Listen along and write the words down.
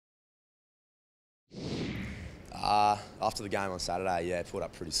After the game on Saturday, yeah, pulled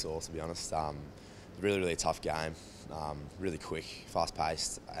up pretty sore, to be honest. Really tough game, really quick,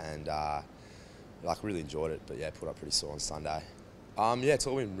 fast-paced, and really enjoyed it. But yeah, pulled up pretty sore on Sunday. Yeah, it's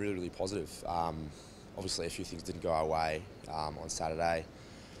all been really positive. Obviously, a few things didn't go our way on Saturday,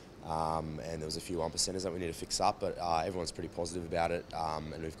 and there was a few 1%ers that we need to fix up. But everyone's pretty positive about it,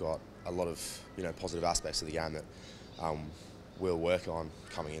 and we've got a lot of positive aspects of the game that we'll work on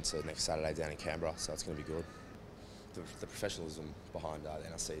coming into next Saturday down in Canberra. So it's going to be good. The professionalism behind the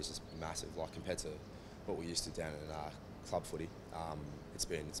NRC is just massive, like compared to what we used to down in club footy. It's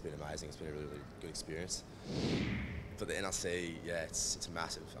been amazing. It's been a really good experience. For the NRC, yeah, it's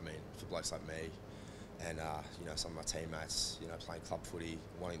massive. I mean, for blokes like me and some of my teammates, playing club footy,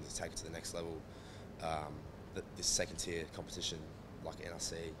 wanting to take it to the next level, this second tier competition like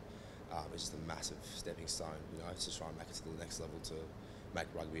NRC is just a massive stepping stone. To try and make it to the next level, to make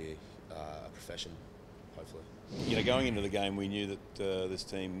rugby a profession, hopefully. Going into the game, we knew that this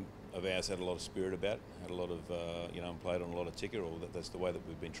team of ours had a lot of spirit about it, had a lot of, and played on a lot of ticker, or that's the way that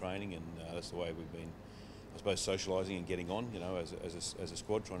we've been training, and that's the way we've been, I suppose, socialising and getting on, as a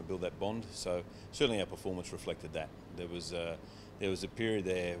squad, trying to build that bond. So certainly our performance reflected that. There was a period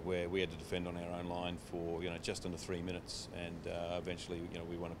there where we had to defend on our own line for just under 3 minutes, and eventually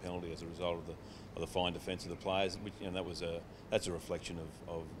we won a penalty as a result of the fine defence of the players. Which, that's a reflection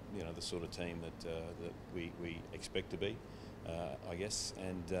of the sort of team that we expect to be, I guess.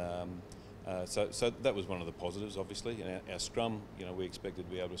 And so that was one of the positives, obviously. And our scrum, we expected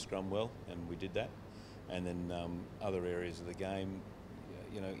to be able to scrum well, and we did that. And then other areas of the game,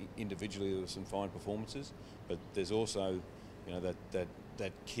 individually there were some fine performances, but there's also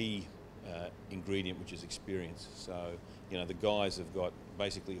that key ingredient, which is experience. So the guys have got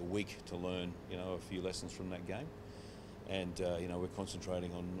basically a week to learn a few lessons from that game, and we're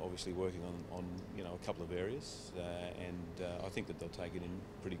concentrating on obviously working on a couple of areas, and I think that they'll take it in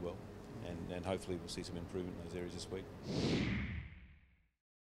pretty well, and hopefully we'll see some improvement in those areas this week.